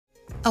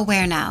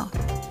Aware Now,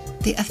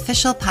 the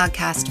official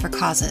podcast for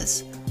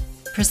causes.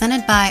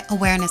 Presented by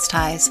Awareness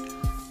Ties,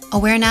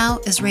 Aware Now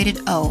is rated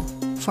O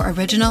for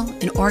original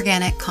and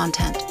organic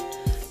content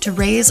to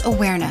raise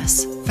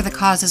awareness for the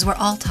causes we're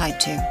all tied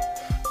to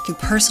through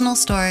personal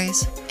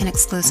stories and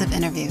exclusive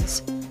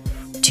interviews.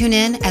 Tune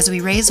in as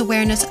we raise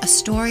awareness a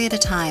story at a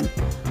time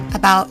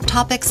about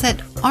topics that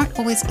aren't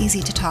always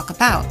easy to talk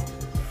about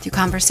through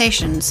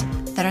conversations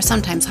that are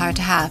sometimes hard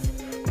to have.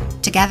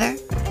 Together,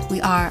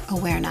 we are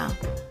Aware Now.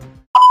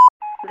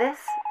 This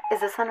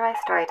is The Sunrise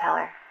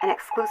Storyteller, an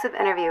exclusive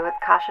interview with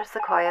Kasia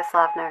Sequoia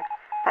Slavner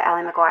by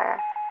Ali McGuire.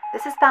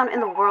 This is found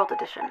in the World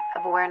edition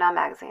of Aware Now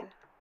magazine.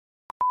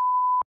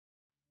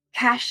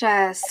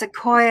 Kasia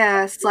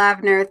Sequoia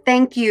Slavner,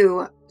 thank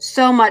you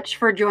so much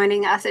for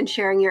joining us and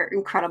sharing your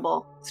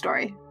incredible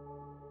story.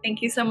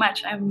 Thank you so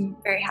much. I'm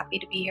very happy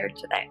to be here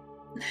today.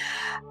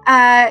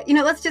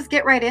 Let's just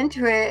get right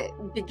into it,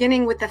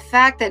 beginning with the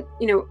fact that,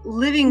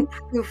 living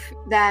proof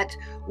that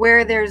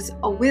where there's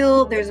a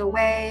will, there's a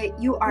way.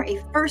 You are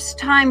a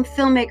first-time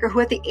filmmaker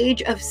who at the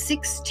age of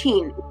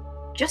 16,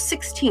 just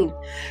 16,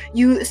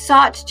 you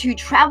sought to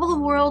travel the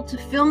world to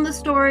film the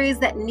stories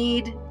that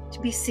need to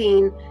be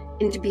seen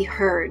and to be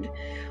heard.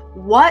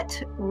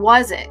 What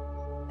was it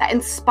that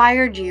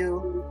inspired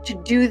you to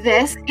do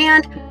this,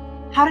 and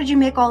how did you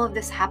make all of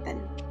this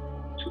happen?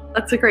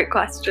 That's a great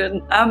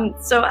question.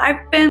 So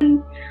I've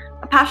been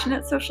a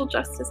passionate social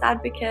justice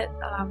advocate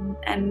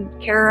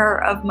and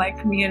carer of my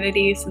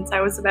community since I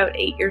was about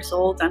 8 years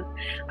old, and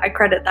I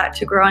credit that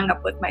to growing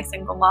up with my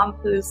single mom,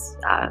 who's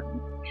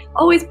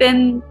always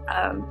been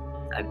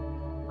a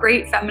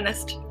great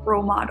feminist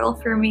role model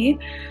for me.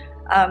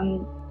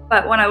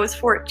 But when I was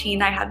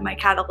 14, I had my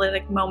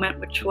catalytic moment,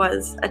 which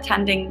was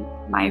attending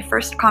my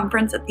first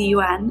conference at the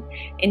UN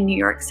in New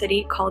York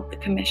City called the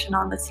Commission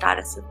on the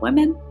Status of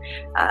Women,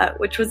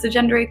 which was a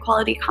gender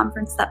equality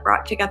conference that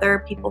brought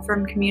together people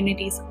from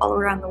communities all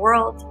around the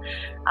world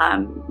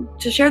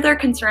to share their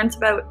concerns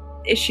about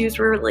issues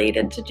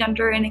related to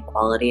gender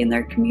inequality in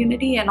their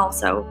community, and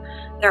also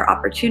their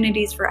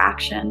opportunities for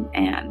action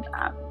and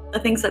the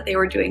things that they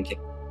were doing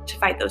to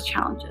fight those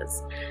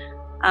challenges.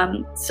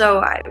 So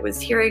I was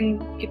hearing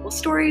people's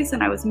stories,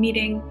 and I was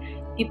meeting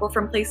people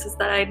from places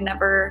that I'd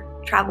never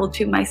traveled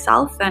to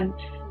myself, and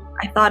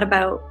I thought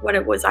about what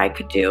it was I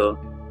could do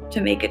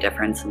to make a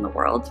difference in the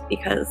world,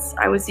 because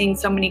I was seeing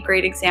so many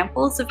great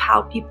examples of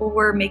how people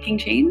were making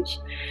change.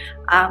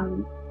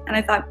 And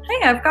I thought,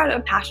 hey, I've got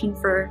a passion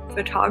for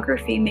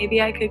photography.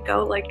 Maybe I could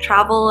go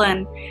travel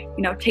and,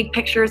 take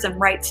pictures and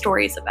write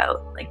stories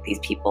about these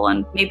people,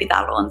 and maybe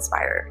that'll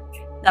inspire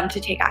them to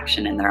take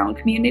action in their own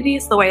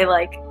communities the way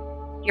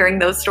hearing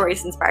those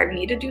stories inspired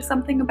me to do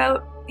something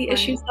about the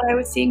issues that I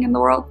was seeing in the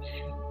world.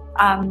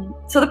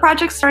 So the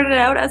project started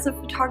out as a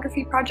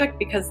photography project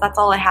because that's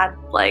all I had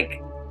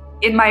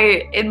in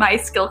my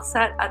skill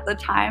set at the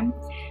time.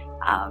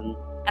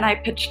 And I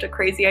pitched a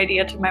crazy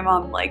idea to my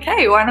mom,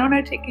 hey, why don't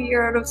I take a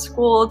year out of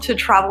school to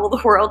travel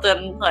the world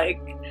and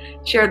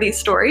share these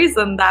stories?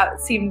 And that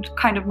seemed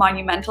kind of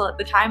monumental at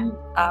the time.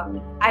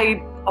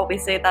 I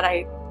always say that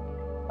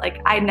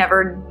I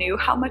never knew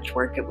how much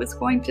work it was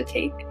going to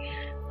take.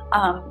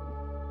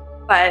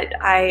 But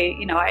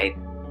I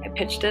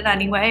pitched it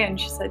anyway, and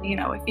she said,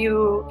 if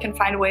you can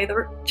find a way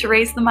to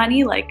raise the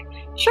money,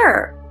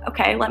 sure,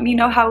 okay, let me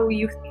know how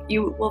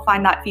you will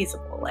find that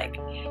feasible.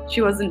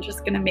 She wasn't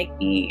just gonna make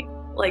me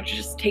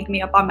just take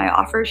me up on my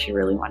offer. She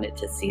really wanted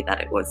to see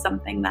that it was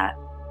something that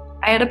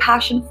I had a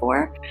passion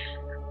for.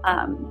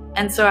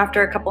 And so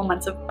after a couple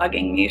months of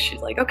bugging me,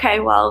 she's like,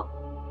 okay, well,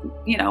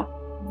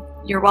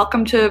 you're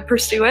welcome to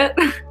pursue it.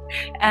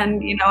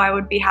 And, I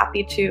would be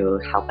happy to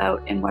help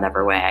out in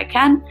whatever way I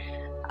can.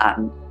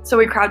 So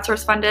we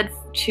crowdsource funded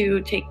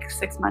to take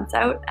 6 months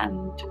out,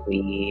 and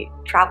we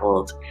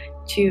traveled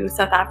to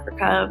South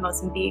Africa,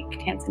 Mozambique,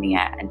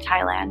 Tanzania, and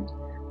Thailand.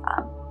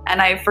 And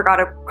I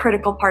forgot a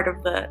critical part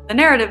of the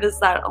narrative is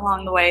that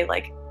along the way,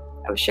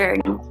 I was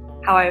sharing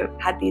how I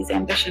had these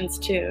ambitions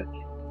to,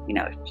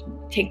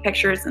 take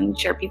pictures and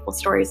share people's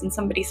stories. And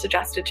somebody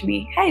suggested to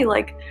me, hey,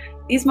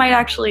 these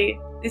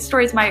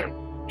stories might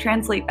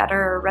translate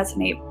better or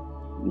resonate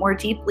more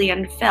deeply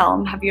in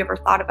film. Have you ever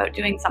thought about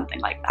doing something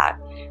like that?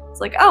 It's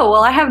oh,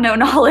 well, I have no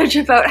knowledge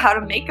about how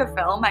to make a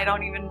film. I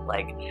don't even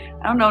I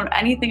don't know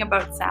anything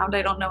about sound.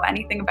 I don't know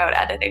anything about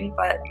editing,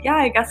 but yeah,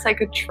 I guess I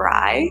could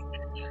try.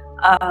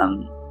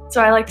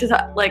 So I like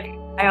to,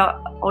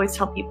 I always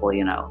tell people,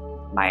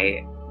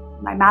 my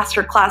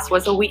master class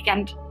was a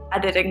weekend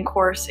editing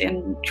course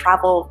in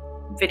travel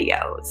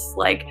videos,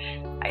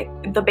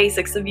 the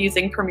basics of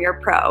using Premiere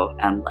Pro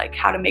and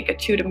how to make a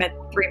 2 to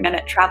 3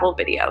 minute travel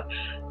video.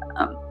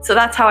 So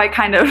that's how I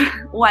kind of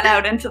went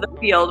out into the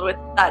field with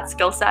that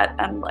skill set.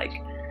 And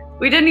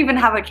we didn't even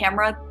have a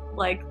camera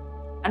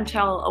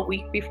until a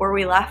week before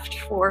we left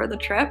for the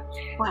trip.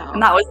 Wow.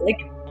 And that was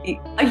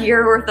a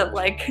year worth of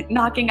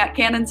knocking at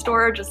Canon's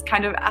door, just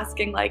kind of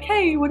asking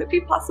hey, would it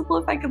be possible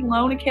if I could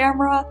loan a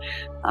camera?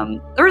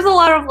 There was a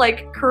lot of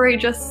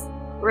courageous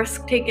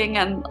risk taking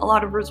and a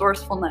lot of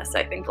resourcefulness,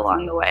 I think,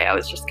 along the way. I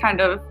was just kind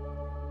of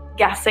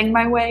guessing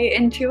my way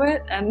into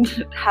it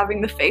and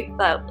having the faith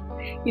that,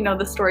 you know,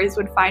 the stories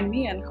would find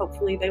me and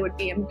hopefully they would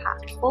be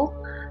impactful.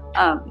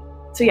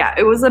 So yeah,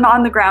 it was an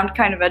on-the-ground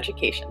kind of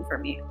education for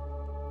me.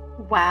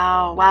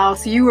 Wow, wow.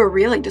 So you were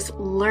really just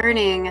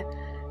learning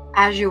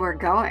as you were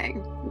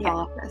going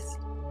all of this.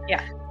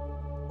 Yeah.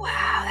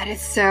 Wow, that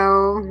is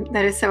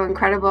so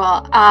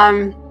incredible.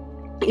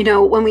 You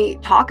know, when we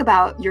talk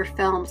about your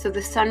film, so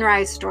The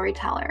Sunrise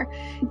Storyteller,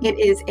 it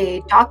is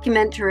a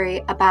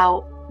documentary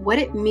about what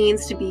it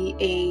means to be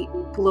a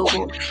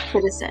global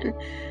citizen.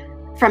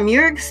 From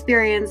your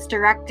experience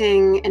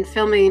directing and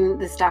filming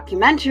this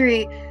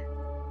documentary,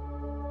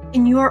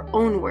 in your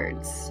own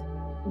words,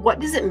 what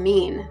does it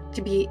mean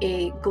to be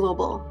a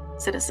global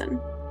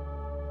citizen?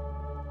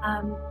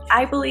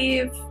 I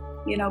believe,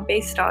 you know,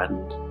 based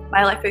on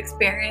my life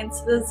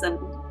experiences and,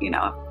 you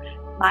know,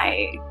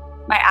 my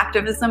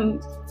activism,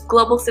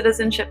 global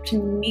citizenship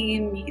to me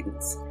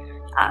means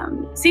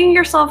seeing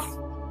yourself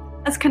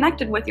as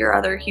connected with your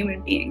other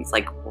human beings.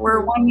 Like, we're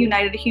one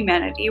united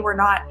humanity. We're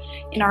not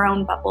in our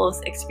own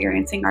bubbles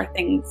experiencing our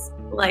things,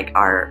 like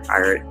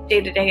our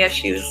day-to-day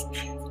issues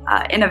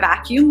in a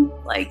vacuum.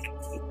 Like,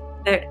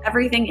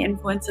 everything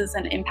influences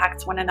and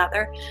impacts one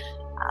another,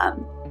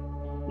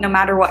 no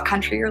matter what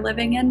country you're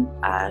living in.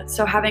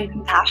 So having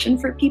compassion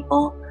for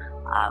people,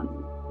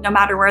 no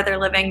matter where they're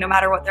living, no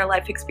matter what their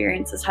life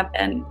experiences have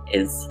been,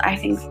 is, I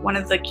think, one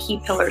of the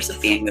key pillars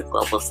of being a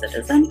global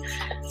citizen.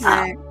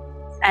 Right.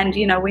 And,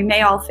 you know, we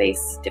may all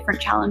face different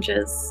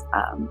challenges,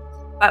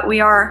 but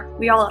we all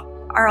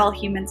are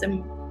humans,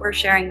 and we're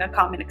sharing a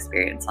common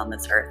experience on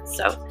this earth.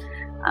 So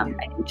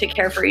I think to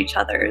care for each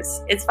other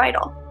is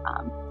vital.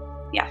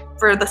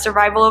 For the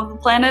survival of the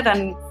planet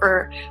and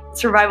for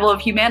survival of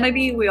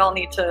humanity, we all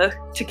need to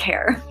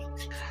care.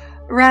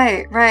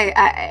 Right.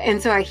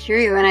 And so I hear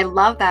you, and I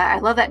love that. I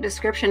love that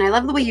description. I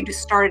love the way you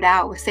just started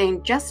out with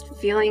saying just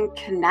feeling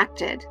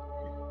connected,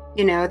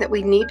 you know, that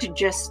we need to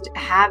just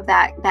have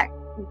that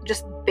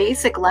just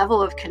basic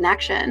level of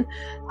connection.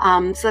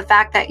 So the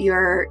fact that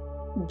you're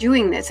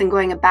doing this and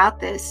going about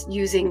this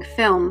using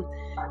film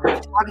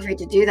photography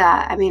to do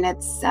that, I mean,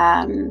 it's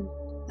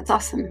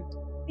awesome.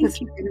 It's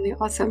really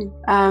awesome.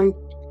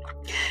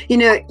 You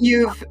know,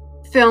 you've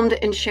filmed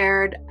and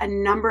shared a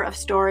number of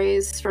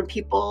stories from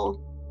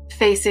people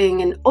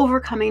facing and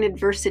overcoming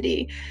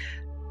adversity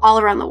all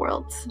around the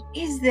world.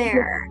 Is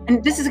there,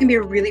 and this is going to be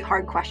a really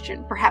hard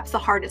question, perhaps the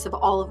hardest of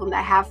all of them that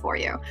I have for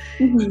you,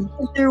 is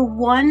there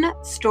one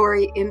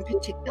story in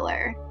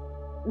particular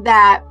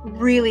that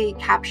really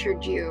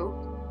captured you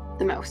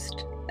the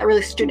most, that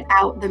really stood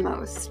out the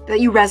most, that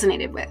you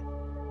resonated with?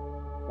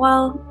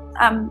 Well,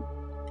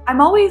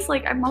 I'm always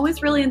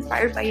really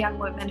inspired by young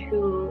women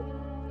who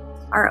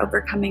are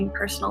overcoming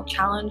personal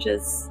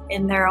challenges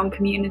in their own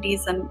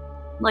communities and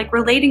like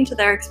relating to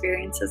their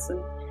experiences and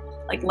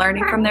like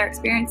learning from their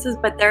experiences.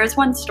 But there is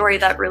one story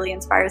that really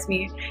inspires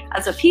me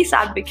as a peace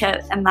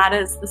advocate, and that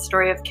is the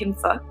story of Kim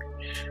Phuc,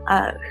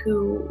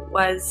 who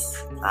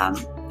was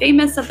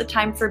famous at the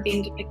time for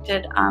being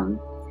depicted.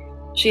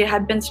 She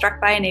had been struck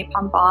by a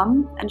napalm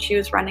bomb, and she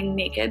was running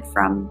naked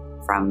from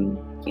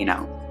you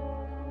know,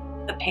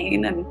 the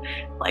pain and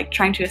like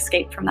trying to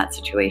escape from that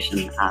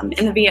situation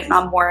in the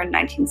Vietnam War in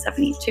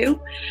 1972.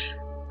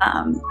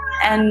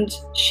 And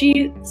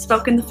she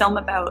spoke in the film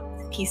about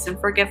peace and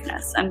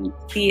forgiveness and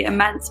the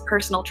immense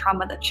personal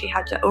trauma that she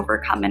had to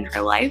overcome in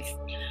her life,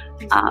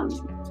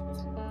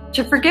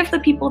 to forgive the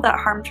people that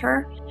harmed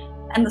her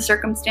and the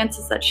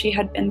circumstances that she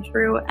had been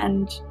through,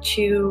 and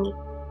to,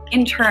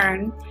 in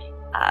turn,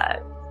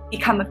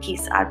 become a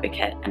peace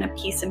advocate and a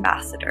peace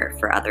ambassador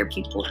for other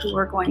people who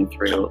are going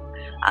through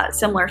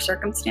similar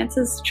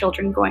circumstances,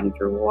 children going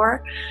through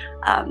war.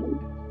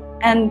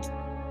 And,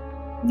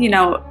 you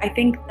know, I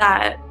think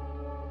that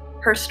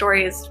her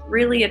story is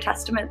really a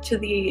testament to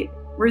the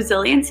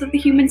resilience of the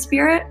human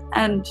spirit.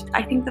 And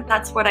I think that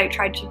that's what I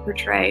tried to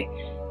portray,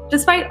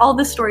 despite all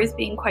the stories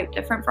being quite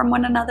different from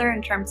one another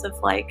in terms of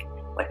like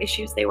what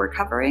issues they were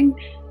covering.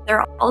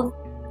 They're all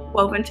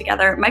woven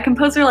together. My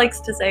composer likes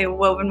to say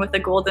woven with a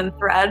golden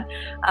thread.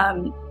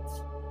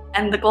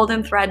 And the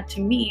golden thread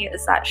to me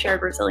is that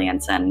shared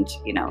resilience and,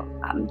 you know,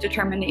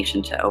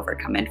 determination to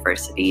overcome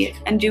adversity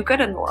and do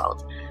good in the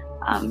world.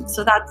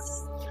 So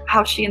that's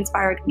how she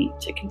inspired me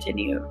to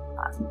continue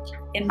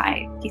in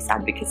my peace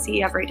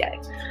advocacy every day.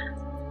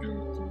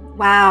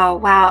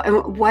 Wow.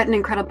 And what an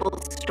incredible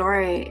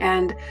story.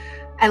 And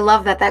I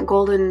love that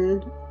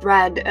golden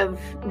thread of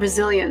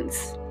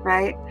resilience,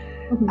 right?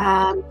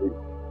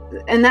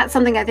 And that's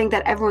something I think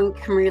that everyone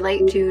can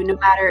relate to, no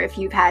matter if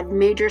you've had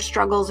major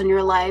struggles in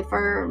your life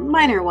or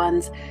minor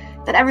ones,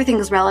 that everything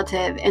is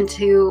relative, and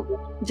to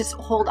just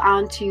hold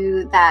on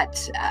to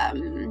that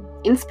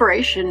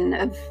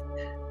inspiration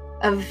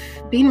of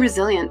being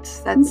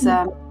resilient.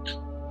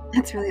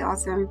 That's really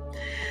awesome.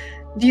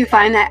 Do you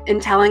find that in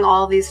telling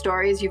all these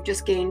stories, you've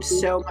just gained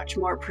so much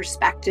more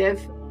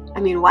perspective?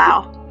 I mean,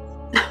 wow.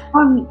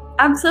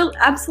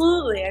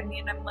 Absolutely. I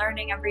mean, I'm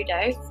learning every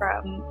day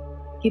from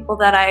people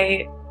that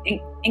I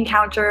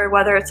encounter,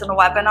 whether it's in a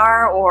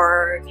webinar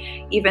or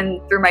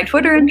even through my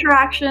Twitter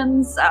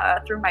interactions,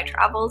 through my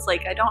travels.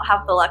 Like, I don't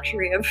have the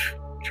luxury of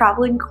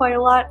traveling quite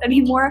a lot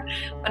anymore,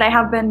 but I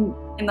have been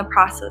in the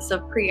process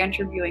of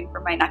pre-interviewing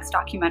for my next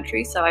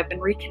documentary. So I've been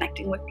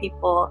reconnecting with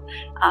people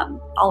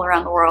all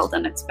around the world,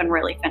 and it's been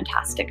really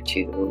fantastic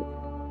to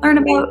learn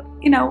about,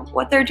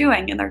 what they're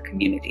doing in their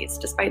communities,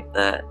 despite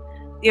the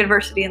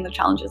adversity and the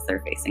challenges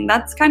they're facing.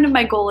 That's kind of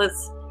my goal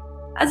as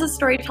a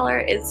storyteller,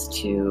 is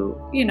to,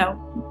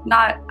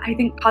 I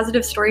think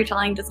positive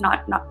storytelling does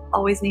not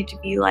always need to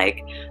be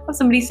like, oh,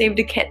 somebody saved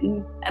a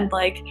kitten and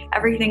like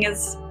everything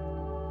is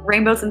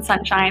rainbows and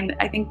sunshine.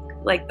 I think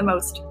like the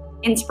most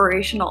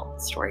inspirational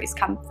stories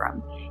come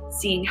from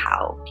seeing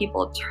how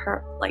people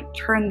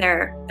turn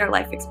their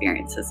life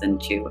experiences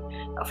into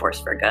a force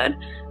for good.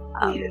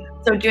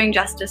 So doing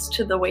justice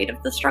to the weight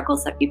of the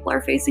struggles that people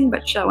are facing,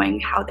 but showing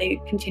how they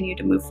continue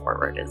to move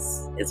forward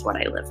is what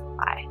I live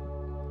by.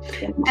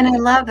 And I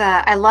love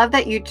that. I love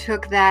that you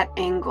took that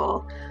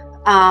angle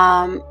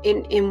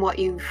in what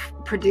you've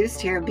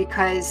produced here,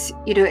 because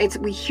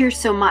we hear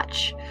so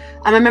much.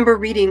 I remember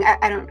reading, I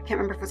can't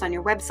remember if it was on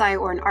your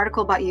website or an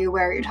article about you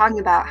where you're talking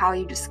about how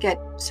you just get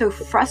so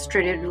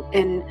frustrated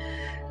and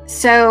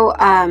so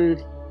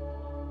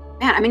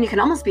man, I mean, you can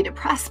almost be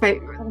depressed by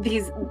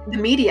the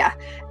media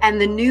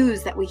and the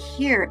news that we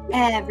hear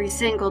every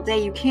single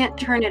day. You can't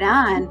turn it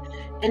on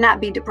and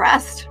not be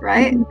depressed,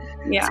 right?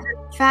 Yeah. So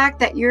the fact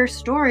that your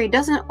story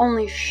doesn't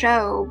only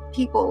show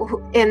people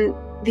who, in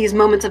these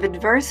moments of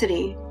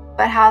adversity,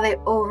 but how they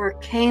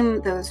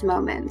overcame those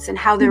moments and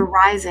how they're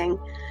rising.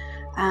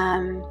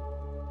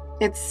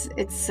 It's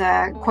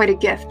quite a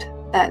gift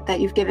that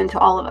you've given to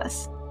all of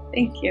us.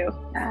 Thank you.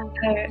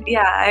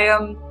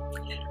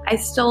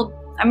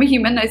 I'm a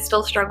human. I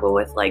still struggle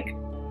with like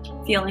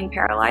feeling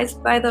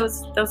paralyzed by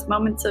those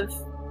moments of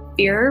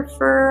fear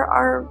for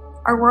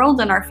our world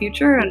and our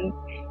future. And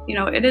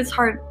it is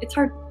hard. It's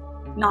hard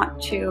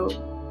not to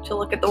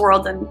look at the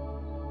world and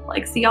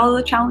like see all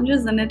the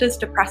challenges, and it is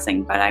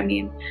depressing. But I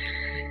mean,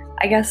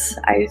 I guess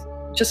I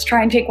just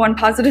try and take one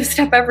positive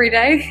step every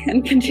day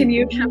and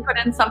continue to put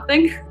in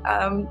something,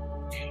 and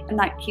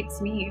that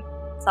keeps me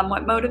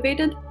somewhat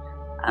motivated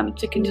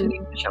to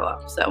continue to show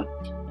up. So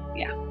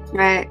yeah.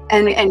 Right.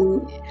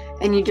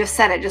 And you just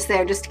said it just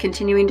there, just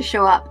continuing to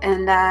show up.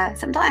 And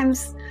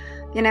sometimes,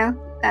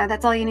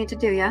 that's all you need to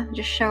do. Yeah.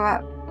 Just show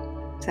up.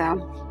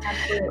 So,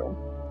 absolutely.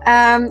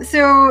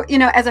 So,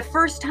 as a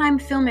first-time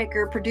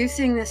filmmaker,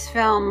 producing this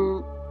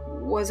film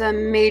was a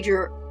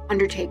major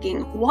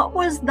undertaking. What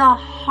was the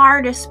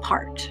hardest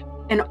part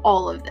in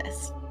all of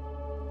this?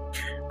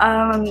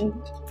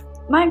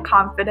 My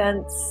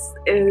confidence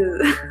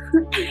is,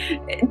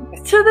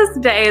 to this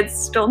day, it's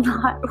still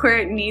not where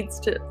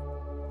it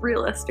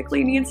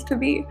realistically needs to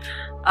be,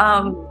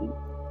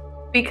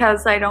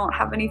 because I don't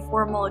have any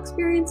formal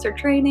experience or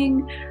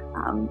training.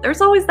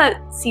 There's always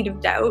that seed of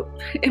doubt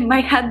in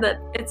my head that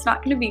it's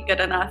not going to be good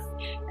enough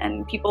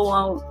and people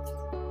won't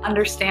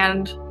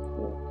understand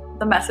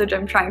the message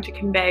I'm trying to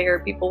convey, or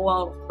people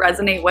won't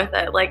resonate with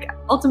it. Like,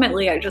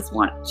 ultimately, I just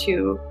want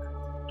to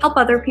help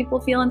other people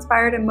feel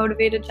inspired and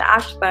motivated to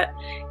act, but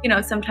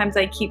sometimes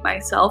I keep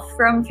myself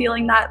from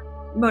feeling that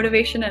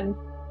motivation and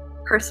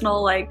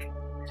personal,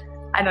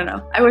 I don't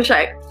know. I wish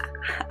I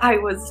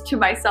was to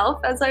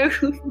myself as I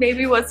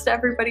maybe was to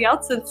everybody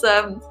else. It's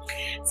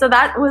so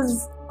that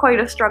was quite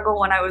a struggle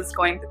when I was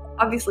going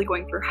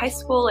through high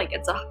school. Like,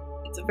 it's a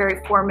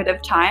very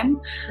formative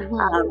time.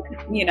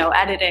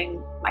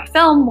 Editing my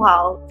film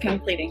while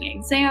completing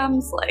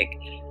exams. Like,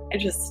 I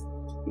just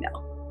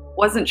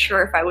wasn't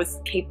sure if I was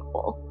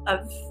capable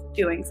of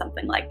doing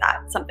something like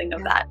that, something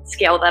of that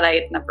scale that I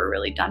had never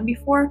really done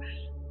before.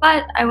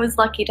 But I was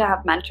lucky to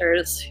have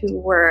mentors who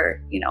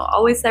were,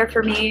 always there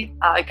for me,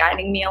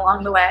 guiding me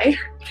along the way.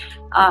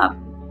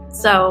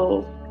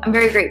 So I'm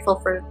very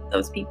grateful for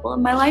those people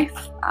in my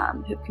life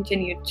who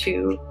continued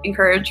to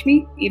encourage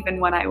me, even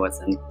when I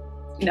wasn't,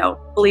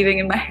 believing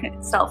in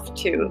myself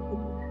to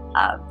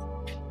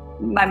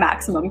my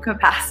maximum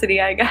capacity,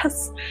 I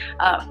guess.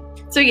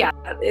 So yeah,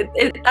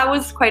 that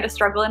was quite a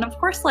struggle. And of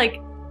course, like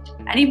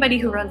anybody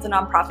who runs a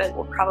nonprofit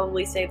will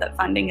probably say that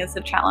funding is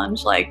a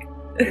challenge. Like,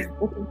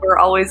 we're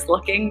always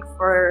looking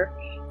for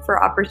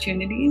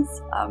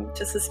opportunities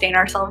to sustain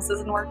ourselves as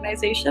an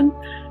organization,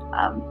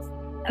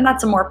 and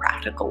that's a more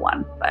practical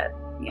one. But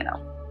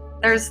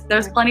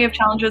there's plenty of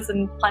challenges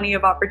and plenty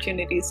of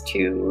opportunities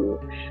to,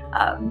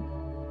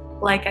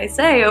 like I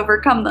say,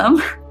 overcome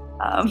them.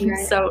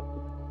 Right. So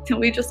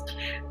we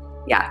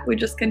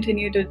just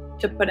continue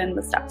to put in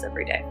the steps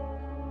every day.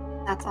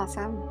 That's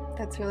awesome.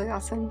 That's really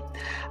awesome.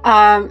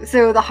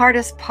 So the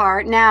hardest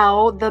part,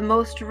 now the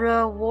most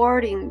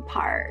rewarding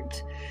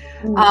part.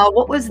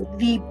 What was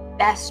the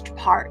best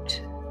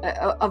part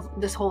of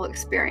this whole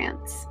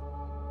experience?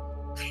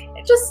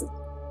 Just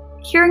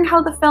hearing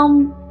how the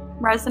film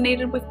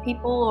resonated with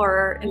people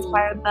or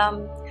inspired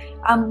them.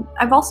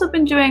 I've also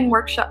been doing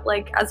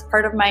as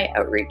part of my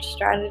outreach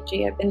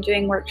strategy, I've been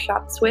doing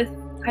workshops with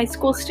high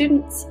school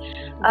students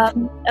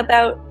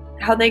about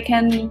how they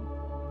can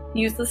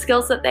use the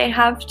skills that they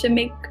have to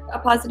make a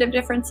positive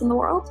difference in the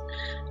world.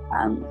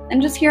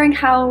 And just hearing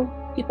how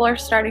people are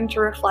starting to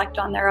reflect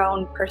on their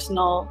own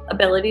personal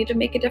ability to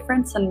make a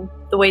difference and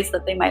the ways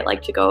that they might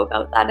like to go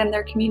about that in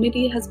their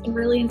community has been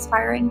really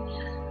inspiring.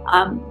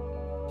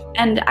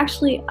 And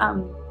actually,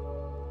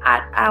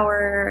 at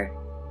our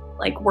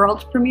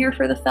world premiere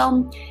for the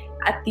film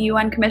at the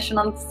UN Commission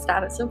on the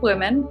Status of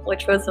Women,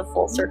 which was a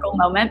full circle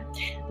moment,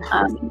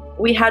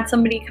 we had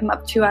somebody come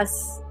up to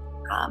us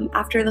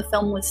after the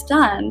film was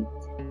done,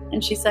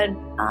 and she said,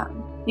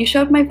 "You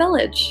showed my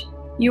village.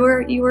 You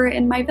were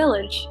in my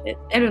village."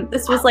 And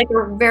this was like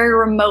a very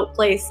remote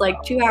place,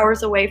 like 2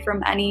 hours away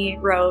from any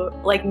road,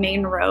 like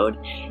main road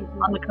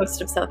on the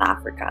coast of South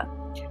Africa.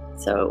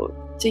 So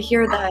to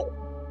hear that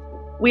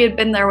we had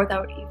been there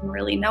without even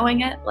really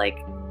knowing it,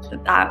 like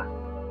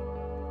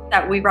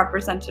that we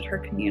represented her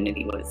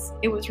community,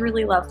 it was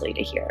really lovely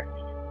to hear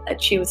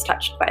that she was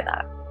touched by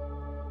that.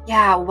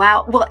 Yeah,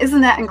 wow. Well,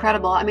 isn't that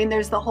incredible? I mean,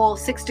 there's the whole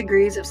 6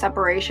 degrees of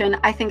separation.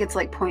 I think it's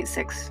like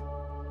 0.6.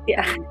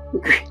 Yeah.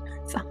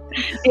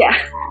 Yeah.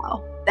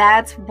 Wow.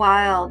 That's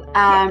wild.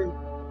 And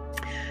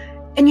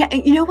yeah,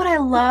 you know what I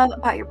love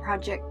about your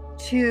project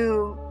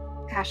too,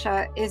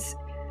 Kasia, is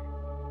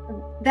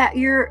that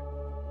you're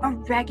a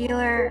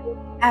regular,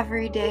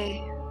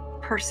 everyday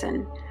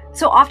person.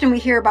 So often we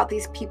hear about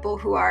these people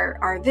who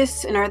are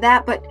this and are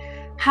that, but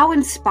how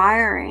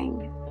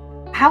inspiring,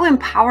 how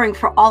empowering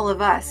for all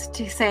of us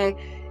to say,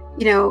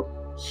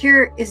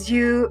 here is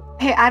you.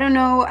 Hey, I don't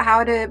know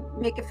how to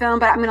make a film,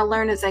 but I'm going to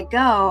learn as I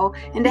go,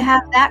 and to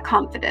have that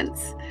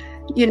confidence,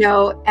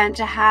 and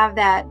to have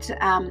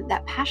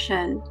that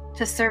passion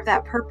to serve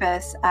that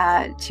purpose,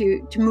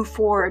 to move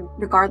forward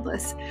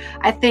regardless.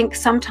 I think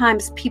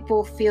sometimes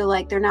people feel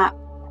like they're not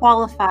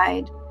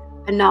qualified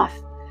enough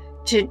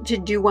to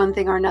do one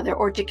thing or another,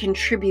 or to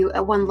contribute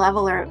at one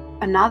level or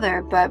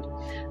another. But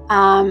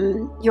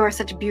you're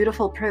such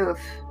beautiful proof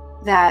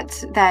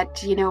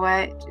that you know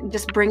what,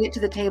 just bring it to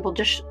the table.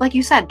 Just like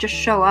you said, just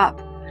show up.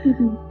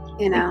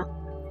 Yeah.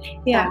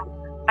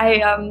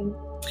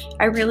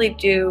 I really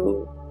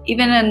do.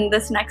 Even in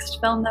this next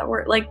film that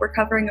we're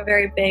covering a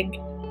very big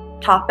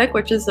topic,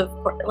 which is of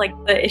course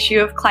the issue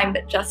of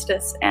climate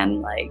justice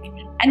and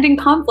ending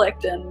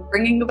conflict and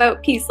bringing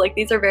about peace.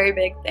 These are very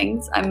big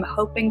things. I'm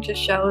hoping to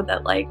show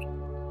that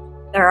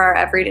there are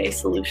everyday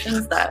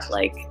solutions that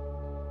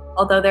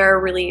although there are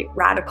really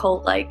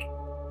radical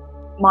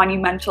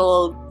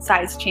monumental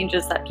size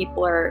changes that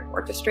people are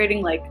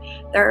orchestrating,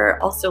 there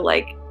are also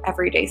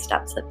everyday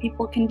steps that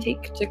people can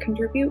take to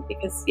contribute.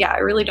 Because I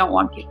really don't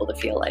want people to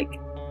feel like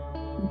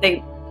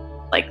they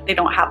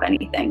don't have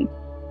anything.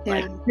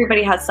 Yeah.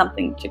 Everybody has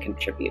something to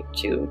contribute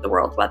to the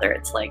world, whether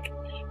it's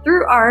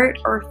through art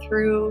or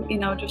through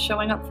just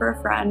showing up for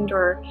a friend,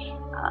 or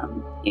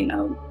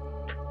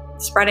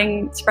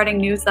spreading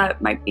news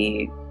that might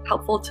be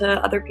helpful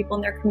to other people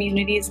in their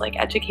communities,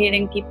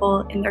 educating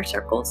people in their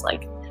circles.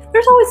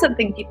 There's always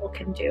something people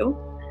can do.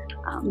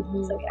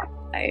 So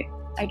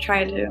I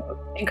try to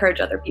encourage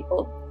other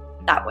people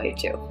that way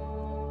too.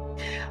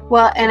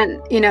 Well,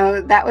 and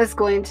that was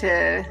going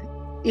to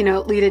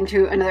lead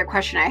into another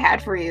question I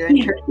had for you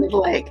in terms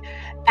of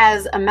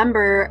as a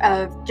member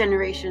of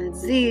Generation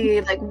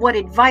Z, what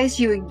advice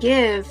you would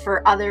give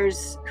for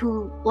others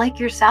who, like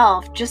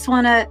yourself, just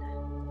want to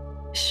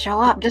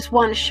show up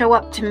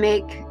to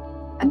make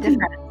a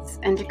difference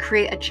and to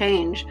create a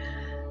change.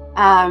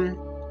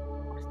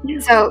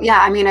 So yeah,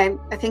 I mean,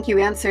 I think you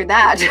answered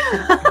that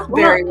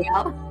very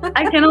well.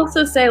 I can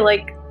also say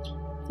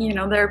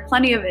there are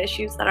plenty of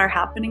issues that are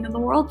happening in the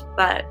world,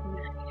 but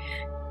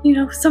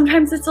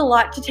sometimes it's a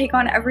lot to take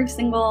on every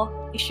single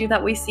issue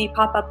that we see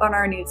pop up on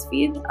our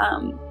newsfeed.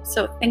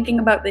 So thinking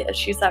about the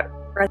issues that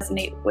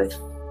resonate with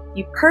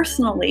you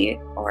personally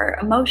or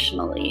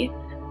emotionally,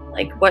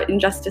 what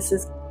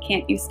injustices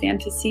can't you stand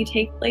to see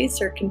take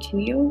place or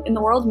continue in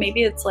the world?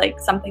 Maybe it's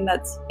something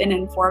that's been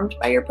informed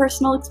by your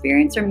personal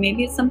experience, or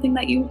maybe it's something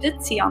that you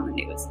did see on the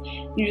news.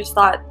 You just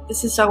thought,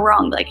 this is so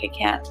wrong, I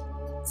can't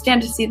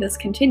stand to see this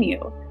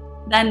continue.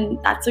 Then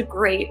that's a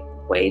great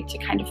way to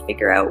kind of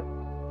figure out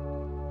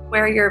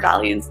where your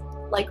values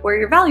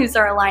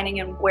are aligning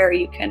and where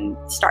you can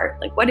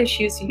start. What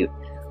issues the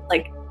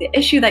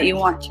issue that you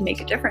want to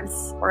make a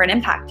difference or an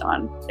impact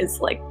on is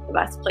the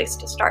best place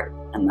to start.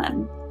 And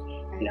then,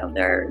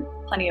 there are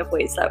plenty of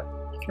ways that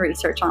you can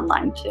research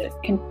online to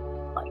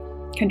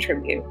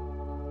contribute.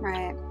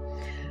 Right.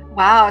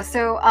 Wow.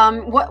 So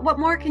what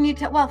more can you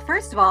tell? Well,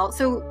 first of all,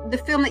 so the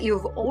film that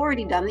you've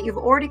already done, that you've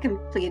already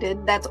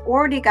completed, that's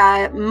already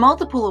got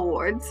multiple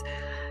awards.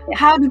 Yeah.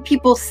 How do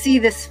people see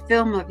this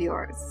film of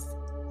yours?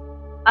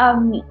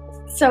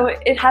 So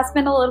it has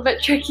been a little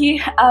bit tricky.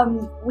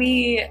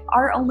 We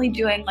are only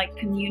doing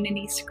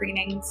community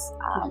screenings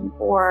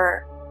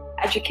or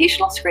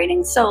educational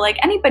screenings. So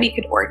anybody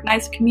could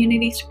organize a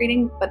community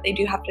screening, but they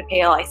do have to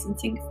pay a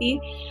licensing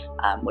fee,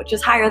 which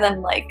is higher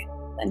than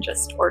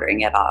just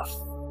ordering it off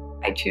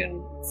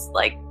iTunes,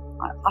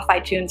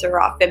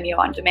 or off Vimeo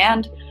on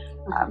demand.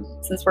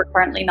 Since we're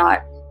currently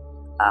not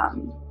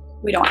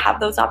we don't have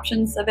those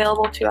options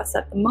available to us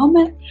at the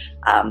moment.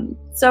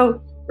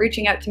 So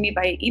reaching out to me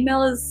by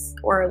email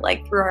or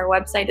like through our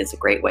website is a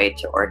great way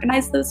to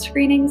organize those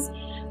screenings.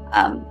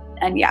 And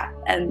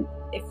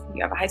if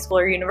you have a high school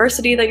or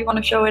university that you want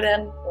to show it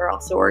in, we're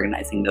also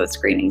organizing those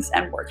screenings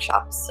and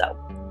workshops. So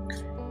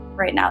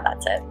right now,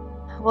 that's it.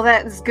 Well,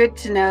 that is good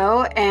to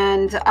know.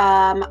 And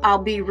I'll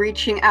be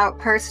reaching out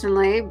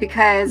personally,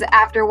 because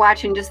after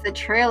watching just the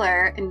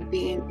trailer and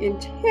being in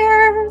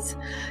tears,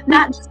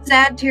 not just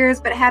sad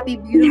tears, but happy,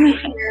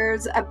 beautiful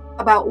tears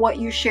about what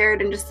you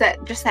shared, and just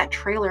that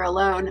trailer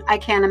alone, I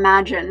can't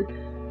imagine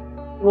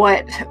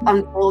what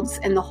unfolds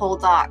in the whole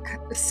doc.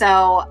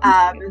 So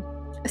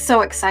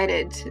so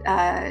excited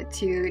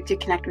to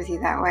connect with you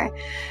that way.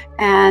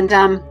 And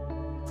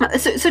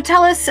so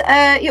tell us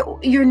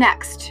your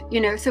next,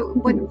 so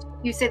what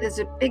you say there's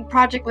a big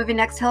project moving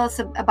next. Tell us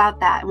about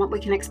that and what we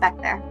can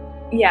expect there.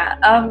 Yeah,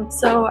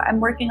 so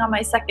I'm working on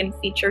my second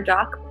feature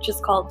doc, which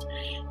is called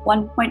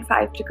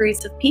 1.5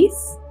 Degrees of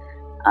Peace.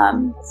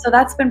 So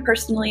that's been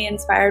personally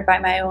inspired by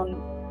my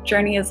own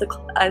journey as a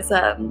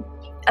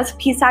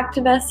peace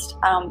activist,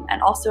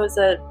 and also as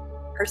a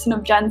person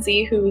of Gen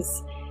Z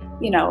who's,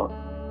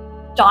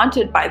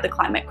 daunted by the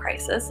climate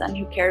crisis and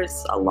who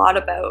cares a lot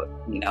about,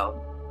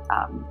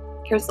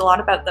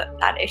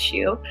 that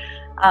issue.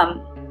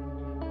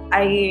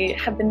 I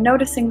have been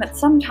noticing that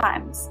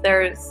sometimes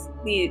there's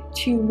the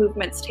two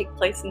movements take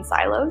place in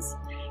silos,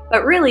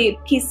 but really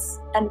peace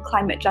and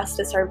climate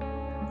justice are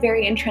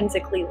very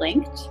intrinsically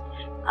linked.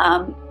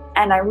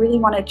 And I really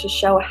wanted to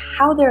show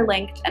how they're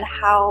linked and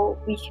how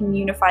we can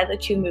unify the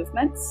two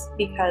movements,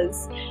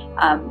 because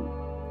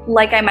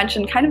like I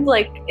mentioned, kind of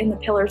like in the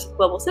pillars of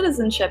global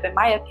citizenship, in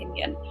my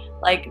opinion,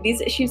 like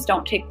these issues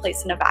don't take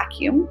place in a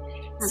vacuum.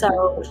 Mm-hmm.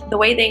 So the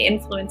way they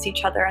influence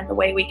each other and the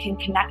way we can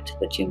connect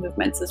the two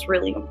movements is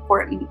really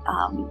important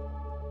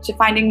to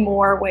finding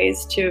more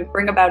ways to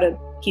bring about a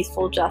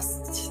peaceful,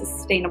 just,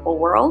 sustainable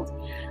world.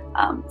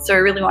 So I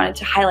really wanted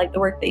to highlight the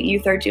work that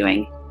youth are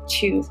doing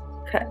to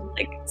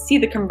see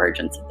the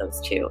convergence of those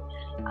two,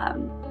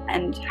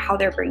 and how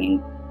they're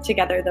bringing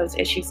together those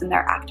issues in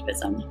their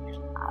activism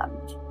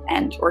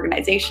and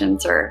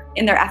organizations, or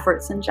in their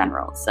efforts in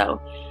general.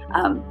 So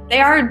they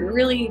are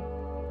really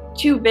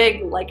two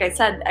big, like I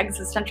said,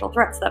 existential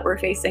threats that we're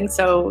facing.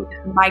 So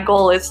my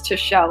goal is to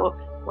show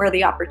where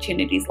the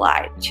opportunities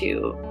lie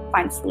to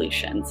find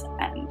solutions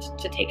and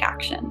to take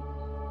action.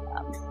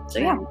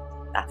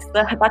 That's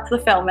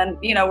the film, and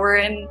we're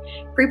in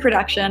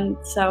pre-production,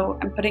 so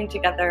I'm putting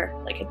together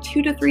like a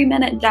 2 to 3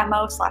 minute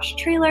demo /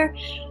 trailer,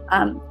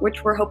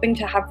 which we're hoping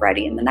to have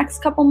ready in the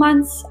next couple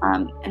months,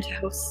 and to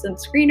host some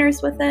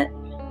screeners with it,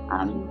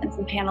 and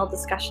some panel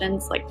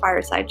discussions like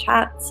fireside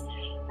chats.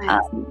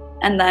 Nice.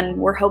 And then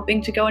we're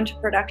hoping to go into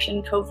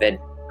production, COVID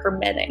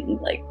permitting.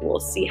 Like, we'll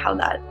see how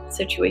that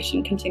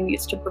situation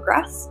continues to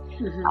progress.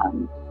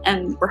 Mm-hmm.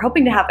 And we're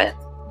hoping to have it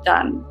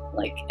done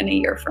like in a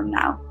year from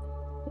now.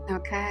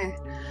 Okay.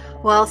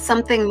 Well,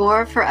 something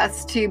more for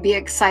us to be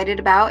excited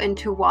about and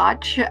to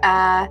watch,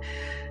 and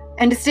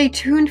to stay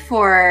tuned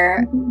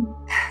for.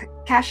 Mm-hmm.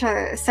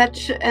 Kasha,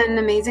 such an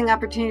amazing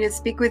opportunity to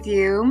speak with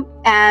you.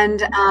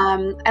 And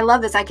I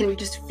love this. I can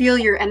just feel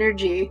your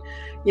energy.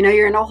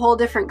 You're in a whole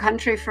different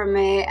country from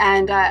me,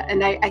 and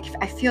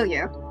I feel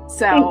you.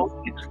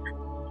 So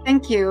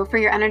thank you for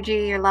your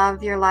energy, your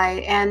love, your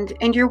light,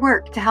 and your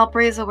work to help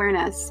raise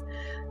awareness.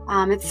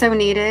 It's so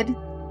needed.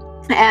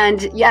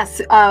 And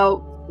yes,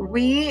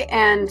 we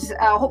and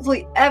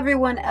hopefully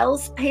everyone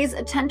else pays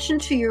attention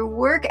to your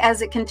work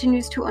as it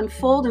continues to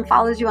unfold and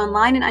follows you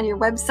online and on your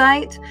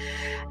website.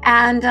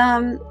 And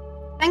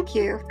thank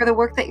you for the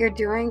work that you're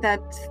doing that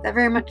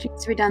very much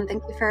needs to be done.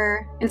 Thank you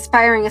for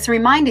inspiring us,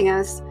 reminding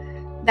us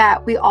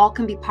that we all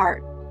can be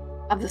part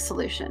of the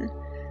solution.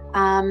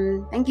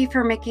 Thank you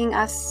for making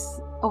us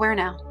aware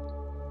now.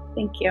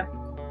 Thank you.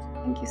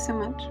 Thank you so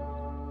much.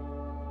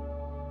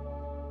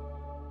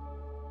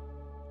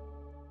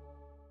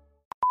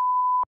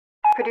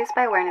 Produced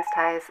by Awareness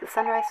Ties, The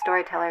Sunrise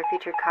Storyteller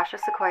featured Kasha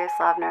Sequoia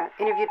Slavner,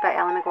 interviewed by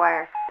Ellen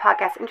McGuire.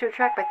 Podcast intro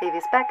track by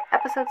Thavius Beck,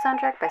 episode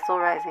soundtrack by Soul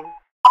Rising.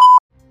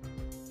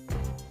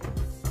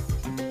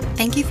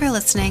 Thank you for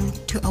listening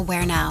to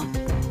Aware Now.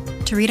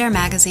 To read our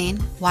magazine,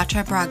 watch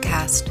our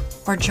broadcast,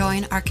 or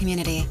join our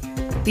community,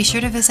 be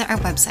sure to visit our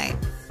website,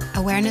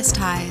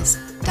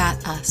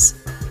 awarenessties.us.